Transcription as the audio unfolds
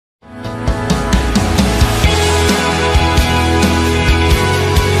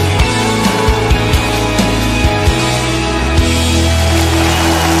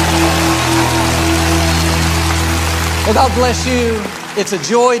God bless you. It's a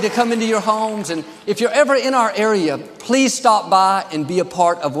joy to come into your homes. And if you're ever in our area, please stop by and be a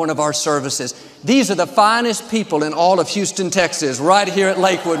part of one of our services. These are the finest people in all of Houston, Texas, right here at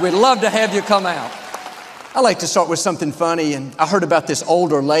Lakewood. We'd love to have you come out. I like to start with something funny. And I heard about this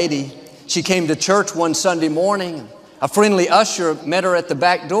older lady. She came to church one Sunday morning. A friendly usher met her at the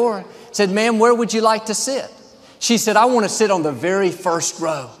back door, said, "Ma'am, where would you like to sit?" She said, "I want to sit on the very first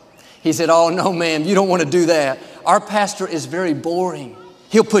row." He said, "Oh, no, ma'am, you don't want to do that. Our pastor is very boring.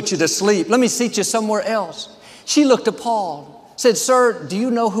 He'll put you to sleep. Let me seat you somewhere else." She looked appalled, said, "Sir, do you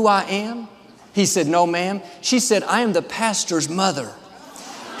know who I am?" He said, "No, ma'am." She said, "I am the pastor's mother."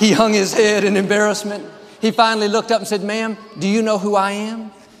 He hung his head in embarrassment. He finally looked up and said, "Ma'am, do you know who I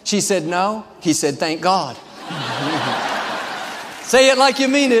am?" She said, "No." He said, "Thank God." Say it like you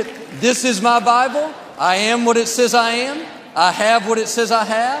mean it. This is my Bible. I am what it says I am. I have what it says I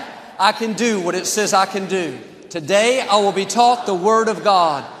have. I can do what it says I can do. Today I will be taught the Word of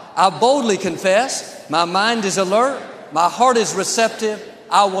God. I boldly confess, my mind is alert, my heart is receptive.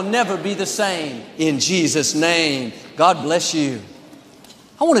 I will never be the same. In Jesus' name, God bless you.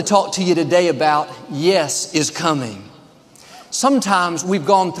 I want to talk to you today about yes is coming. Sometimes we've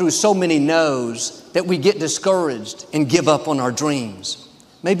gone through so many no's that we get discouraged and give up on our dreams.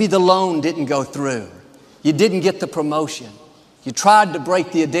 Maybe the loan didn't go through. You didn't get the promotion. You tried to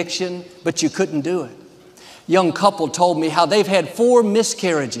break the addiction, but you couldn't do it. A young couple told me how they've had 4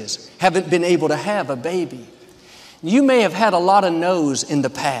 miscarriages, haven't been able to have a baby. You may have had a lot of no's in the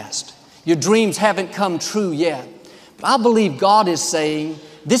past. Your dreams haven't come true yet. But I believe God is saying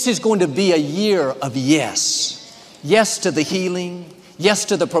this is going to be a year of yes. Yes to the healing, yes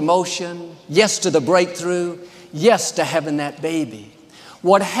to the promotion, yes to the breakthrough, yes to having that baby.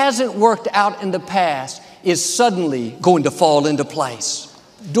 What hasn't worked out in the past is suddenly going to fall into place.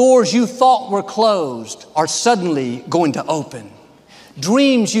 Doors you thought were closed are suddenly going to open.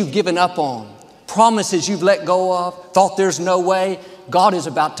 Dreams you've given up on, promises you've let go of, thought there's no way, God is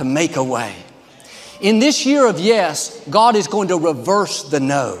about to make a way. In this year of yes, God is going to reverse the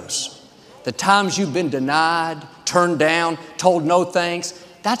no's. The times you've been denied, turned down, told no thanks,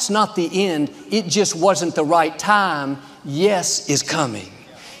 that's not the end. It just wasn't the right time. Yes is coming.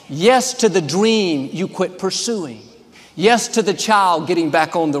 Yes to the dream you quit pursuing. Yes to the child getting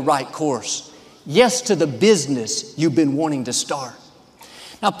back on the right course. Yes to the business you've been wanting to start.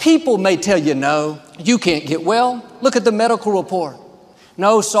 Now, people may tell you, no, you can't get well. Look at the medical report.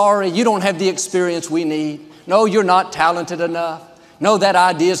 No, sorry, you don't have the experience we need. No, you're not talented enough. No, that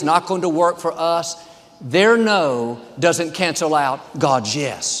idea is not going to work for us. Their no doesn't cancel out God's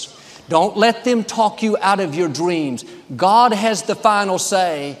yes. Don't let them talk you out of your dreams. God has the final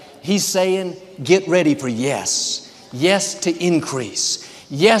say. He's saying, get ready for yes. Yes to increase.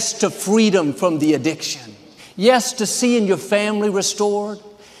 Yes to freedom from the addiction. Yes to seeing your family restored.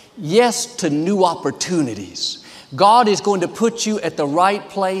 Yes to new opportunities. God is going to put you at the right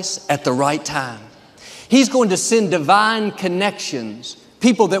place at the right time. He's going to send divine connections,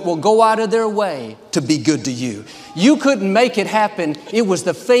 people that will go out of their way to be good to you. You couldn't make it happen. It was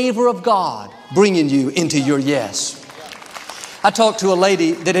the favor of God bringing you into your yes. I talked to a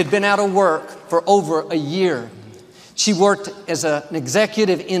lady that had been out of work for over a year. She worked as an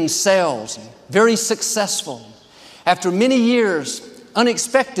executive in sales, very successful. After many years,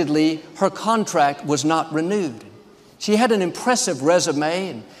 unexpectedly, her contract was not renewed. She had an impressive resume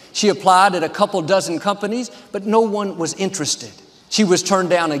and she applied at a couple dozen companies, but no one was interested. She was turned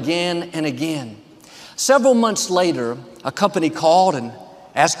down again and again. Several months later, a company called and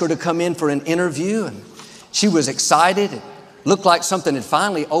asked her to come in for an interview, and she was excited. It looked like something had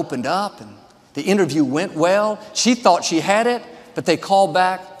finally opened up, and the interview went well. She thought she had it, but they called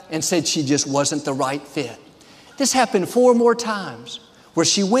back and said she just wasn't the right fit. This happened 4 more times where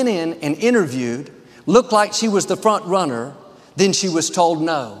she went in and interviewed, looked like she was the front runner, then she was told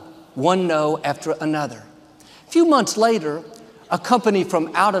no, one no after another. A few months later, a company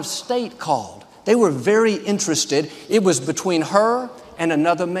from out of state called. They were very interested. It was between her and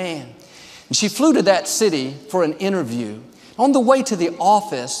another man. And she flew to that city for an interview. On the way to the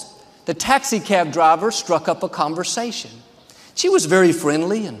office, the taxi cab driver struck up a conversation. She was very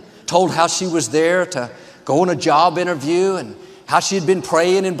friendly and told how she was there to go on a job interview and how she had been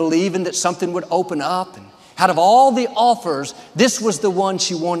praying and believing that something would open up. And out of all the offers, this was the one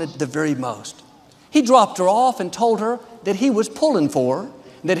she wanted the very most. He dropped her off and told her that he was pulling for her,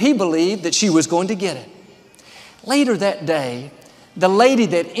 that he believed that she was going to get it. Later that day, the lady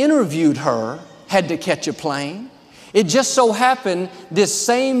that interviewed her had to catch a plane. It just so happened this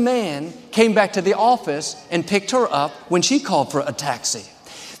same man came back to the office and picked her up when she called for a taxi.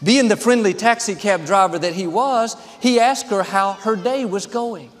 Being the friendly taxi cab driver that he was, he asked her how her day was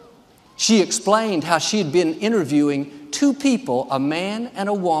going. She explained how she had been interviewing two people, a man and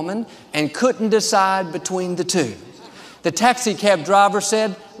a woman, and couldn't decide between the two. The taxi cab driver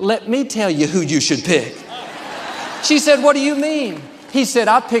said, "Let me tell you who you should pick." She said, "What do you mean?" He said,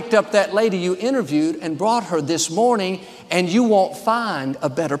 "I picked up that lady you interviewed and brought her this morning, and you won't find a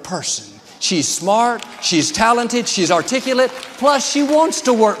better person. She's smart, she's talented, she's articulate, plus she wants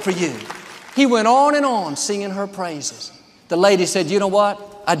to work for you." He went on and on singing her praises. The lady said, "You know what?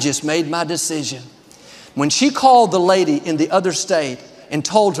 I just made my decision." When she called the lady in the other state and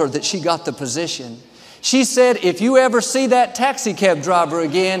told her that she got the position, she said, "If you ever see that taxi cab driver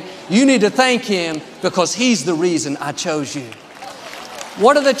again, you need to thank him because he's the reason I chose you."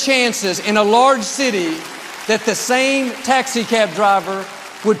 What are the chances in a large city that the same taxi cab driver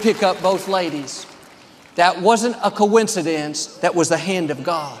would pick up both ladies? That wasn't a coincidence. That was the hand of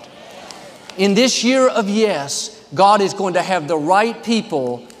God. In this year of yes, God is going to have the right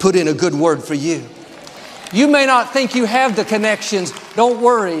people put in a good word for you. You may not think you have the connections. Don't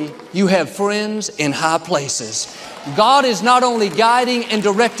worry, you have friends in high places. God is not only guiding and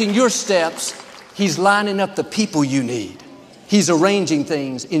directing your steps, He's lining up the people you need. He's arranging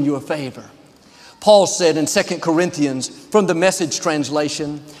things in your favor. Paul said in 2 Corinthians from the Message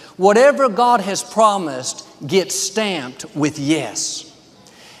translation, whatever God has promised gets stamped with yes.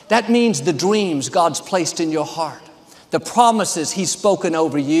 That means the dreams God's placed in your heart, the promises He's spoken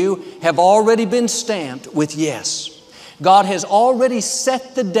over you have already been stamped with yes. God has already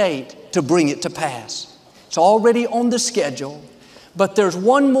set the date to bring it to pass. It's already on the schedule, but there's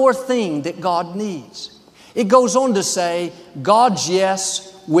one more thing that God needs. It goes on to say, God's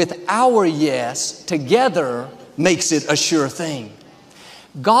yes with our yes together makes it a sure thing.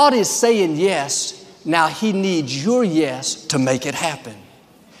 God is saying yes, now He needs your yes to make it happen.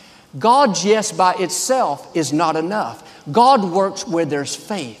 God's yes by itself is not enough. God works where there's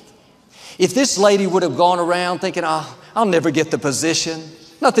faith. If this lady would have gone around thinking, I'll never get the position,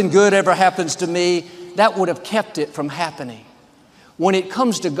 nothing good ever happens to me, that would have kept it from happening. When it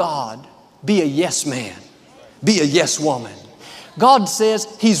comes to God, be a yes man. Be a yes woman. God says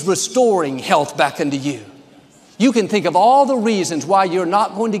He's restoring health back into you. You can think of all the reasons why you're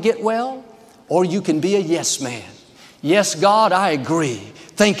not going to get well, or you can be a yes man. Yes, God, I agree.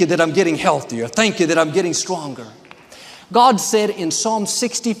 Thank you that I'm getting healthier. Thank you that I'm getting stronger. God said in Psalm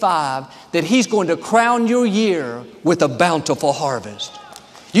 65 that He's going to crown your year with a bountiful harvest.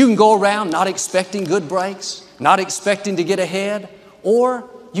 You can go around not expecting good breaks, not expecting to get ahead, or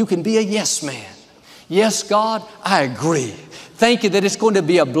you can be a yes man. Yes, God, I agree. Thank you that it's going to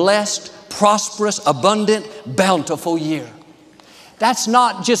be a blessed, prosperous, abundant, bountiful year. That's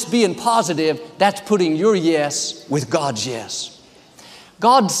not just being positive, that's putting your yes with God's yes.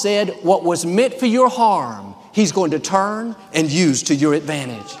 God said what was meant for your harm, He's going to turn and use to your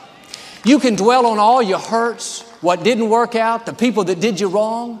advantage. You can dwell on all your hurts, what didn't work out, the people that did you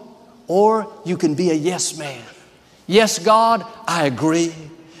wrong, or you can be a yes man. Yes, God, I agree.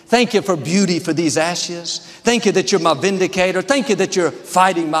 Thank you for beauty for these ashes. Thank you that you're my vindicator. Thank you that you're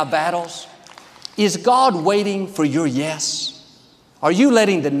fighting my battles. Is God waiting for your yes? Are you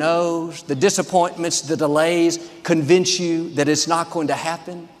letting the no's, the disappointments, the delays convince you that it's not going to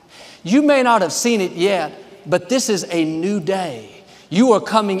happen? You may not have seen it yet, but this is a new day. You are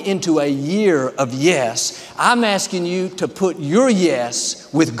coming into a year of yes. I'm asking you to put your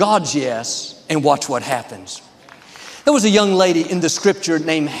yes with God's yes and watch what happens. There was a young lady in the scripture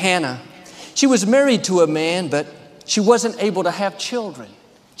named Hannah. She was married to a man, but she wasn't able to have children.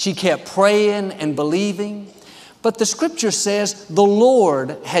 She kept praying and believing, but the scripture says the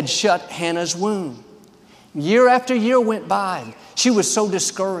Lord had shut Hannah's womb. Year after year went by, and she was so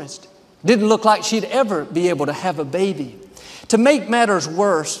discouraged. Didn't look like she'd ever be able to have a baby. To make matters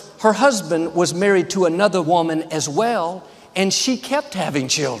worse, her husband was married to another woman as well, and she kept having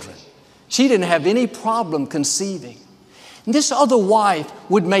children. She didn't have any problem conceiving. And this other wife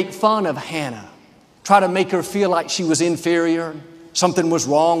would make fun of Hannah, try to make her feel like she was inferior, something was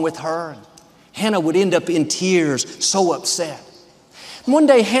wrong with her. Hannah would end up in tears, so upset. One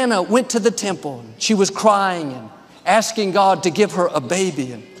day Hannah went to the temple. She was crying and asking God to give her a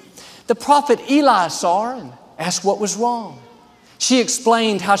baby. And the prophet Eli saw her and asked what was wrong. She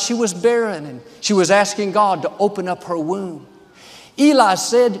explained how she was barren and she was asking God to open up her womb. Eli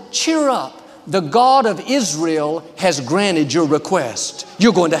said, "Cheer up. The God of Israel has granted your request.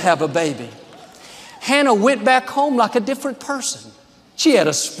 You're going to have a baby." Hannah went back home like a different person. She had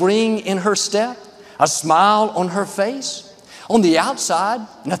a spring in her step, a smile on her face. On the outside,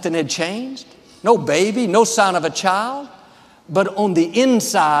 nothing had changed. No baby, no sign of a child. But on the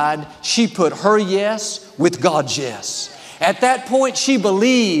inside, she put her yes with God's yes. At that point, she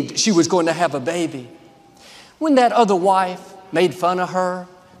believed she was going to have a baby. When that other wife made fun of her,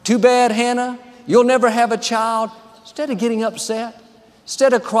 "Too bad, Hannah, you'll never have a child," instead of getting upset,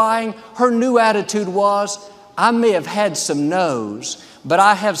 instead of crying, her new attitude was, "I may have had some no's, but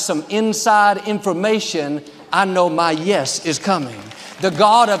I have some inside information. I know my yes is coming. The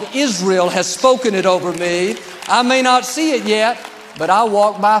God of Israel has spoken it over me. I may not see it yet, but I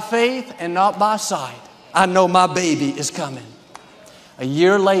walk by faith and not by sight. I know my baby is coming." A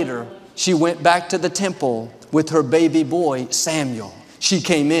year later, she went back to the temple with her baby boy, Samuel. She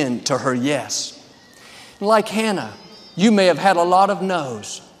came in to her yes. Like Hannah, you may have had a lot of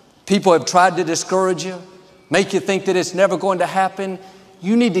no's. People have tried to discourage you, make you think that it's never going to happen.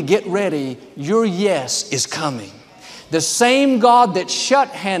 You need to get ready. Your yes is coming. The same God that shut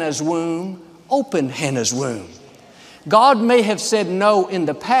Hannah's womb opened Hannah's womb. God may have said no in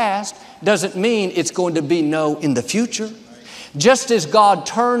the past, doesn't mean it's going to be no in the future. Just as God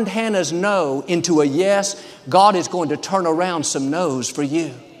turned Hannah's no into a yes, God is going to turn around some no's for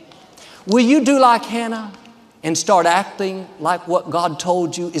you. Will you do like Hannah and start acting like what God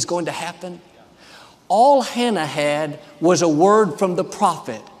told you is going to happen? All Hannah had was a word from the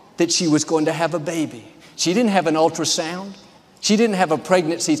prophet that she was going to have a baby. She didn't have an ultrasound. She didn't have a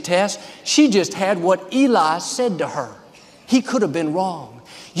pregnancy test. She just had what Eli said to her. He could have been wrong.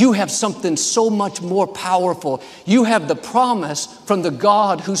 You have something so much more powerful. You have the promise from the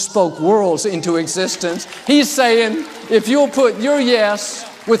God who spoke worlds into existence. He's saying, if you'll put your yes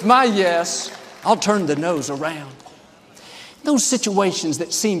with my yes, I'll turn the no's around. Those situations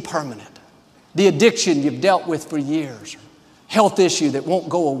that seem permanent, the addiction you've dealt with for years, health issue that won't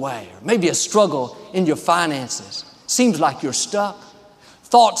go away, or maybe a struggle in your finances, seems like you're stuck.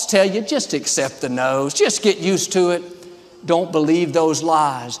 Thoughts tell you, just accept the no's, just get used to it. Don't believe those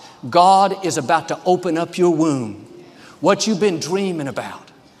lies. God is about to open up your womb. What you've been dreaming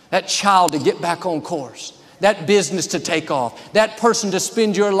about, that child to get back on course, that business to take off, that person to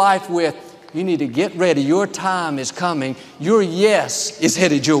spend your life with, you need to get ready. Your time is coming. Your yes is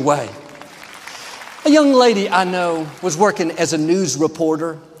headed your way. A young lady I know was working as a news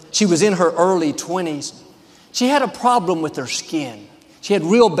reporter. She was in her early 20s. She had a problem with her skin. She had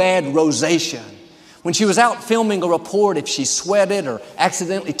real bad rosacea. When she was out filming a report, if she sweated or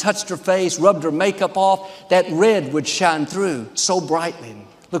accidentally touched her face, rubbed her makeup off, that red would shine through so brightly.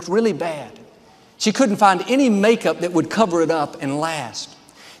 It looked really bad. She couldn't find any makeup that would cover it up and last.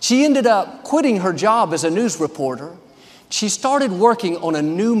 She ended up quitting her job as a news reporter. She started working on a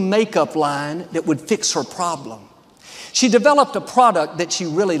new makeup line that would fix her problem. She developed a product that she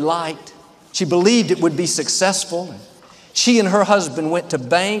really liked. She believed it would be successful. She and her husband went to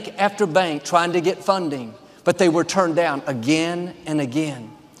bank after bank trying to get funding, but they were turned down again and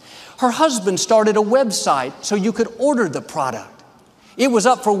again. Her husband started a website so you could order the product. It was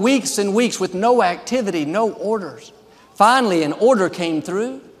up for weeks and weeks with no activity, no orders. Finally, an order came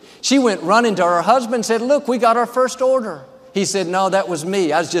through. She went running to her husband and said, "Look, we got our first order." He said, "No, that was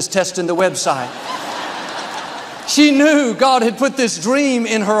me. I was just testing the website." She knew God had put this dream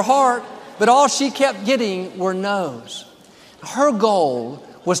in her heart, but all she kept getting were no's. Her goal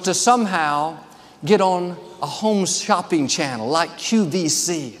was to somehow get on a home shopping channel like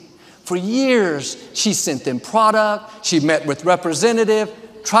QVC. For years, she sent them product. She met with representative,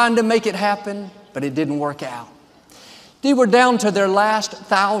 trying to make it happen, but it didn't work out. They were down to their last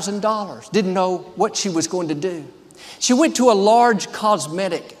 $1,000, didn't know what she was going to do. She went to a large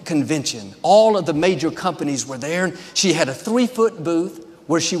cosmetic convention. All of the major companies were there. She had a 3-foot booth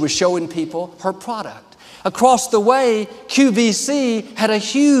where she was showing people her product. Across the way, QVC had a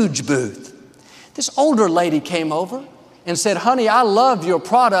huge booth. This older lady came over and said, "Honey, I love your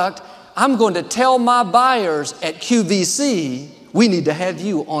product. I'm going to tell my buyers at QVC, we need to have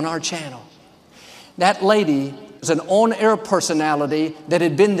you on our channel." That lady was an on-air personality that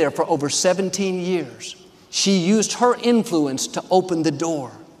had been there for over 17 years. She used her influence to open the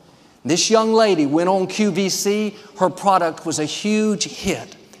door. This young lady went on QVC. Her product was a huge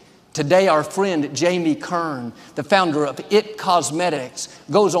hit. Today, our friend Jamie Kern, the founder of IT Cosmetics,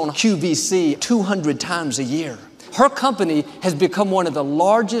 goes on QVC 200 times a year. Her company has become one of the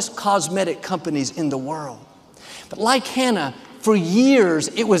largest cosmetic companies in the world. But like Hannah, for years,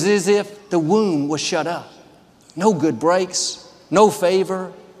 it was as if the womb was shut up. No good breaks, no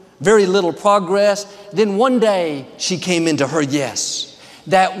favor, very little progress. Then one day, she came into her yes.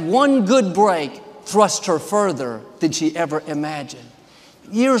 That one good break thrust her further than she ever imagined.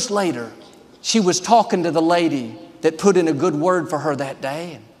 Years later, she was talking to the lady that put in a good word for her that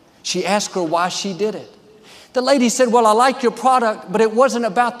day, and she asked her why she did it. The lady said, well, I like your product, but it wasn't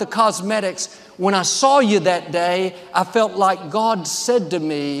about the cosmetics. When I saw you that day, I felt like God said to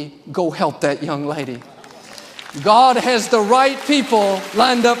me, go help that young lady. God has the right people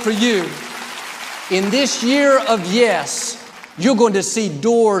lined up for you. In this year of yes, you're going to see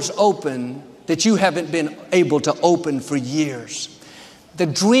doors open that you haven't been able to open for years. The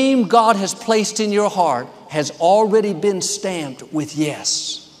dream God has placed in your heart has already been stamped with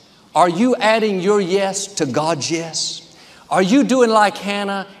yes. Are you adding your yes to God's yes? Are you doing like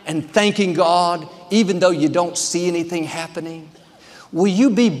Hannah and thanking God even though you don't see anything happening? Will you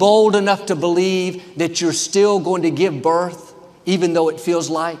be bold enough to believe that you're still going to give birth even though it feels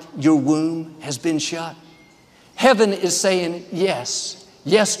like your womb has been shut? Heaven is saying yes.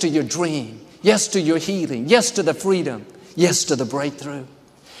 Yes to your dream. Yes to your healing. Yes to the freedom. Yes to the breakthrough.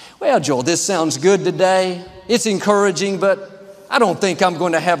 Well, Joel, this sounds good today. It's encouraging, but I don't think I'm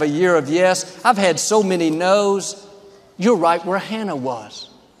going to have a year of yes. I've had so many no's. You're right where Hannah was.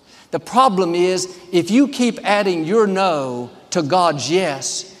 The problem is, if you keep adding your no to God's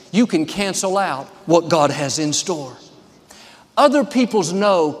yes, you can cancel out what God has in store. Other people's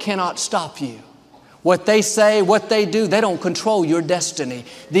no cannot stop you. What they say, what they do, they don't control your destiny.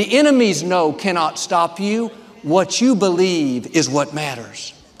 The enemy's no cannot stop you. What you believe is what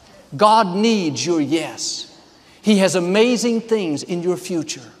matters. God needs your yes. He has amazing things in your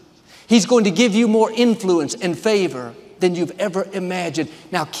future. He's going to give you more influence and favor than you've ever imagined.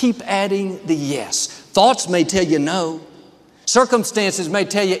 Now keep adding the yes. Thoughts may tell you no. Circumstances may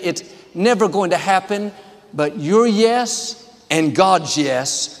tell you it's never going to happen, but your yes and God's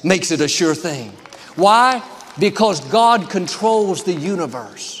yes makes it a sure thing. Why? Because God controls the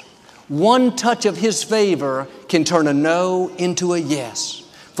universe. One touch of His favor can turn a no into a yes.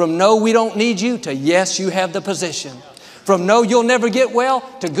 From no, we don't need you, to yes, you have the position. From no, you'll never get well,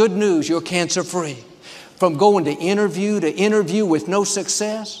 to good news, you're cancer free. From going to interview with no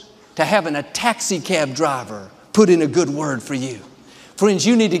success, to having a taxi cab driver put in a good word for you. Friends,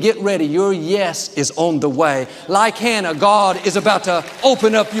 you need to get ready. Your yes is on the way. Like Hannah, God is about to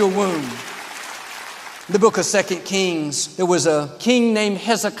open up your womb. In the book of 2 Kings, there was a king named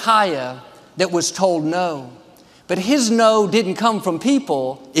Hezekiah that was told no. But his no didn't come from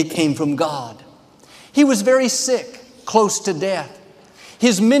people, it came from God. He was very sick, close to death.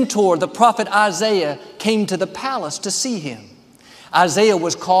 His mentor, the prophet Isaiah, came to the palace to see him. Isaiah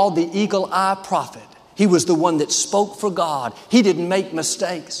was called the eagle-eye prophet. He was the one that spoke for God. He didn't make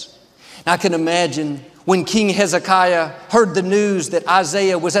mistakes. Now, I can imagine when King Hezekiah heard the news that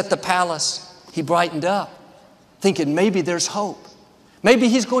Isaiah was at the palace, he brightened up, thinking maybe there's hope. Maybe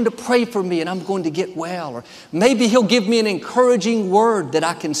he's going to pray for me and I'm going to get well. Or maybe he'll give me an encouraging word that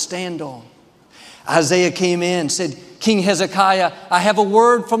I can stand on. Isaiah came in and said, King Hezekiah, I have a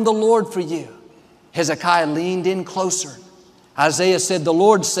word from the Lord for you. Hezekiah leaned in closer. Isaiah said, the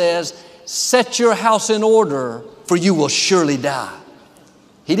Lord says, set your house in order, for you will surely die.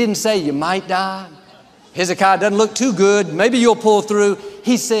 He didn't say you might die. Hezekiah doesn't look too good. Maybe you'll pull through.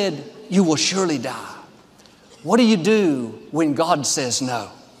 He said, you will surely die. What do you do when God says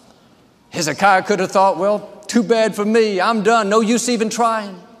no? Hezekiah could have thought, well, too bad for me. I'm done. No use even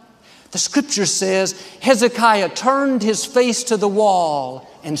trying. The scripture says Hezekiah turned his face to the wall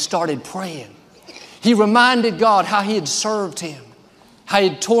and started praying. He reminded God how he had served him, how he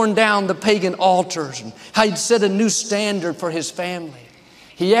had torn down the pagan altars, and how he'd set a new standard for his family.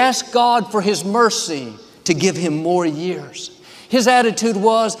 He asked God for His mercy to give him more years. His attitude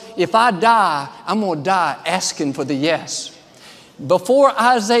was, if I die, I'm going to die asking for the yes. Before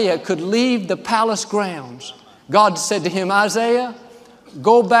Isaiah could leave the palace grounds, God said to him, Isaiah,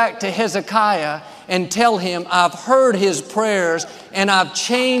 go back to Hezekiah and tell him I've heard his prayers and I've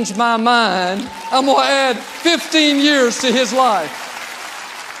changed my mind. I'm going to add 15 years to his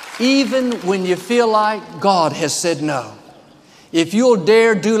life. Even when you feel like God has said no, if you'll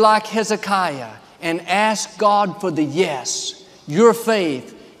dare do like Hezekiah and ask God for the yes, your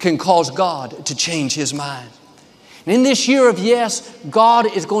faith can cause God to change His mind. And in this year of yes, God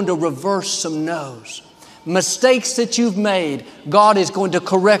is going to reverse some no's. Mistakes that you've made, God is going to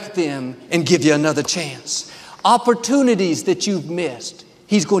correct them and give you another chance. Opportunities that you've missed,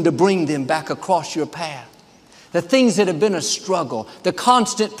 He's going to bring them back across your path. The things that have been a struggle, the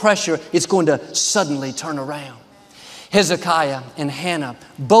constant pressure, it's going to suddenly turn around. Hezekiah and Hannah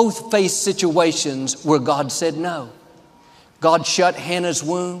both faced situations where God said no. God shut Hannah's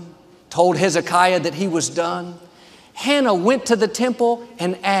womb, told Hezekiah that he was done. Hannah went to the temple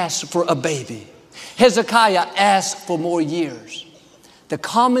and asked for a baby. Hezekiah asked for more years. The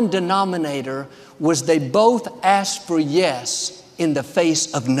common denominator was they both asked for yes in the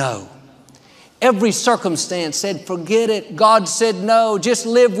face of no. Every circumstance said, forget it. God said no, just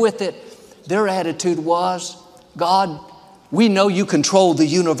live with it. Their attitude was, God, we know you control the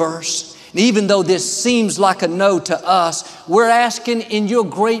universe. And even though this seems like a no to us, we're asking in your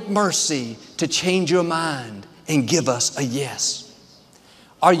great mercy to change your mind and give us a yes.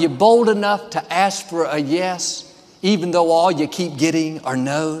 Are you bold enough to ask for a yes, even though all you keep getting are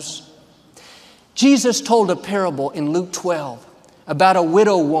no's? Jesus told a parable in Luke 12 about a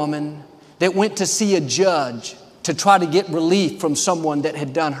widow woman that went to see a judge to try to get relief from someone that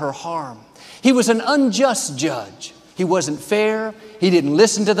had done her harm. He was an unjust judge. He wasn't fair. He didn't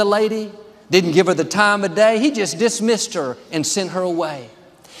listen to the lady, didn't give her the time of day. He just dismissed her and sent her away.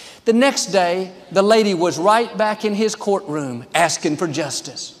 The next day, the lady was right back in his courtroom asking for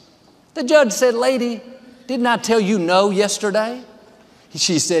justice. The judge said, lady, didn't I tell you no yesterday?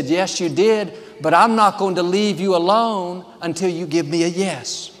 She said, yes, you did, but I'm not going to leave you alone until you give me a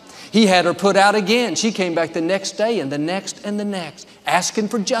yes. He had her put out again. She came back the next day and the next and the next, asking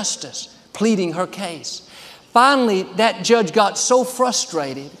for justice, pleading her case. Finally, that judge got so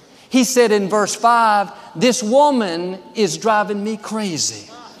frustrated, he said in verse 5, this woman is driving me crazy.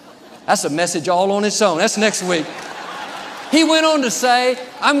 That's a message all on its own. That's next week. He went on to say,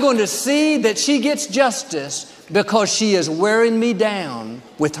 I'm going to see that she gets justice because she is wearing me down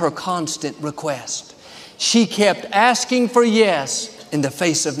with her constant request. She kept asking for yes in the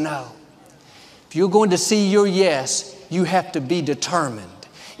face of no. If you're going to see your yes, you have to be determined.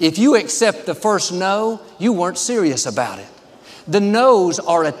 If you accept the first no, you weren't serious about it. The no's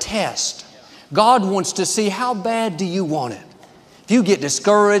are a test. God wants to see how bad do you want it. If you get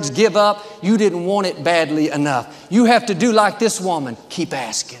discouraged, give up, you didn't want it badly enough. You have to do like this woman. Keep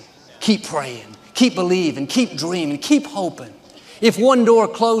asking, keep praying, keep believing, keep dreaming, keep hoping. If one door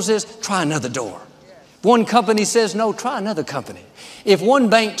closes, try another door. If one company says no, try another company. If one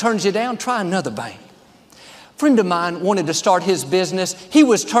bank turns you down, try another bank. A friend of mine wanted to start his business. He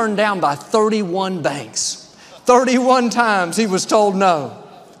was turned down by 31 banks. 31 times he was told no.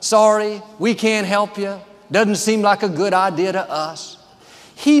 Sorry, we can't help you. Doesn't seem like a good idea to us.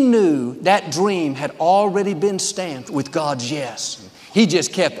 He knew that dream had already been stamped with God's yes. He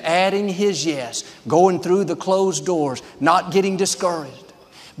just kept adding his yes, going through the closed doors, not getting discouraged.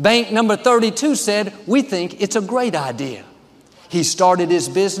 Bank number 32 said, we think it's a great idea. He started his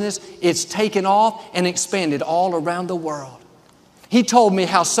business. It's taken off and expanded all around the world. He told me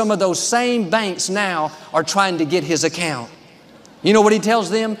how some of those same banks now are trying to get his account. You know what he tells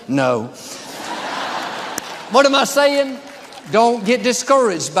them? No. What am I saying? Don't get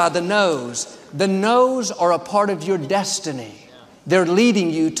discouraged by the no's. The no's are a part of your destiny. They're leading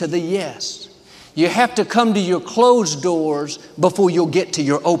you to the yes. You have to come to your closed doors before you'll get to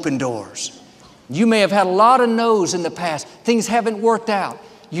your open doors. You may have had a lot of no's in the past. Things haven't worked out.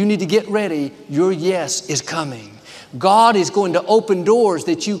 You need to get ready. Your yes is coming. God is going to open doors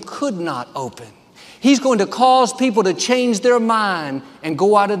that you could not open. He's going to cause people to change their mind and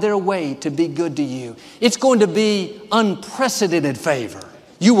go out of their way to be good to you. It's going to be unprecedented favor.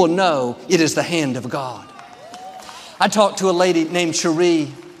 You will know it is the hand of God. I talked to a lady named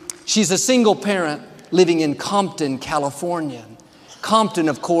Cherie. She's a single parent living in Compton, California. Compton,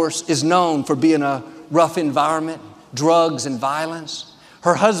 of course, is known for being a rough environment, drugs and violence.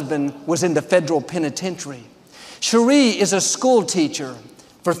 Her husband was in the federal penitentiary. Cherie is a school teacher.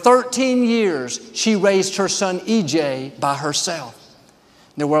 For 13 years, she raised her son EJ by herself.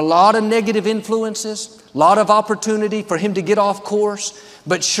 There were a lot of negative influences, a lot of opportunity for him to get off course,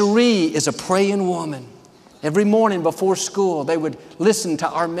 but Cherie is a praying woman. Every morning before school, they would listen to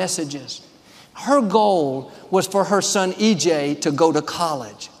our messages. Her goal was for her son EJ to go to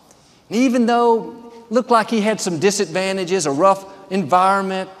college. And even though it looked like he had some disadvantages, a rough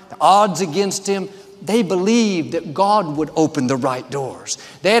environment, the odds against him, they believed that God would open the right doors.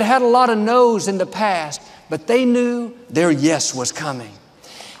 They had had a lot of no's in the past, but they knew their yes was coming.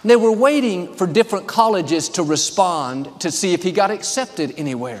 And they were waiting for different colleges to respond to see if he got accepted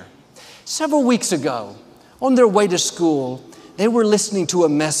anywhere. Several weeks ago, on their way to school, they were listening to a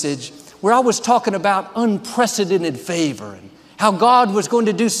message where I was talking about unprecedented favor and how God was going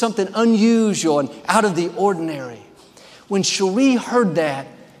to do something unusual and out of the ordinary. When Cherie heard that,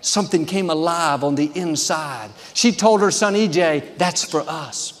 something came alive on the inside. She told her son EJ, that's for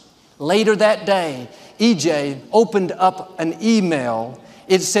us. Later that day, EJ opened up an email.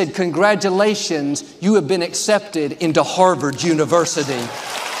 It said, congratulations, you have been accepted into Harvard University.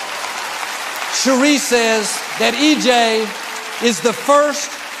 Cherie says that EJ is the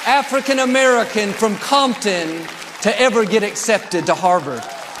first African American from Compton to ever get accepted to Harvard.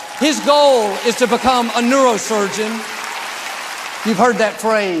 His goal is to become a neurosurgeon. You've heard that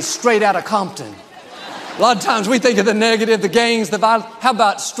phrase, straight out of Compton. A lot of times we think of the negative, the gangs, the violence. How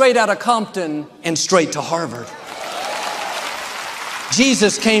about straight out of Compton and straight to Harvard?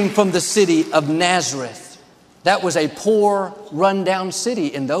 Jesus came from the city of Nazareth. That was a poor, rundown city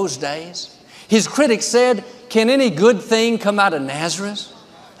in those days. His critics said, can any good thing come out of Nazareth?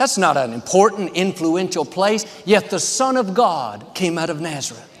 That's not an important, influential place, yet the Son of God came out of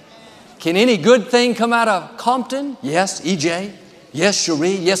Nazareth. Can any good thing come out of Compton? Yes, EJ. Yes,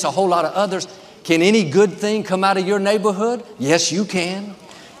 Cherie. Yes, a whole lot of others. Can any good thing come out of your neighborhood? Yes, you can.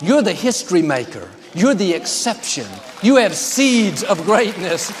 You're the history maker. You're the exception. You have seeds of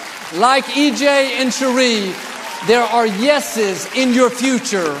greatness. Like EJ and Cherie, there are yeses in your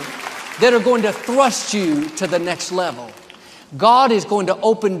future that are going to thrust you to the next level. God is going to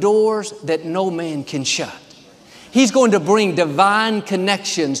open doors that no man can shut. He's going to bring divine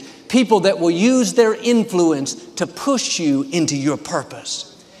connections, people that will use their influence to push you into your purpose.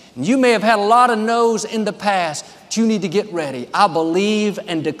 And you may have had a lot of no's in the past, but you need to get ready. I believe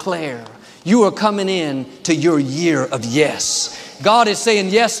and declare you are coming in to your year of yes. God is saying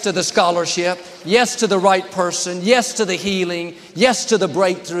yes to the scholarship, yes to the right person, yes to the healing, yes to the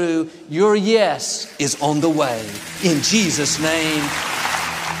breakthrough. Your yes is on the way. In Jesus' name,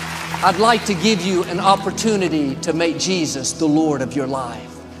 I'd like to give you an opportunity to make Jesus the Lord of your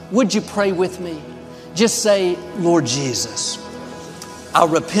life. Would you pray with me? Just say, Lord Jesus, I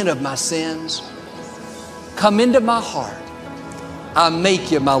repent of my sins. Come into my heart. I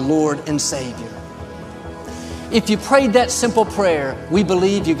make you my Lord and Savior. If you prayed that simple prayer, we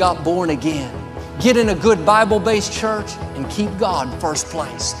believe you got born again. Get in a good Bible-based church and keep God first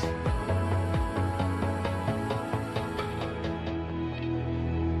place.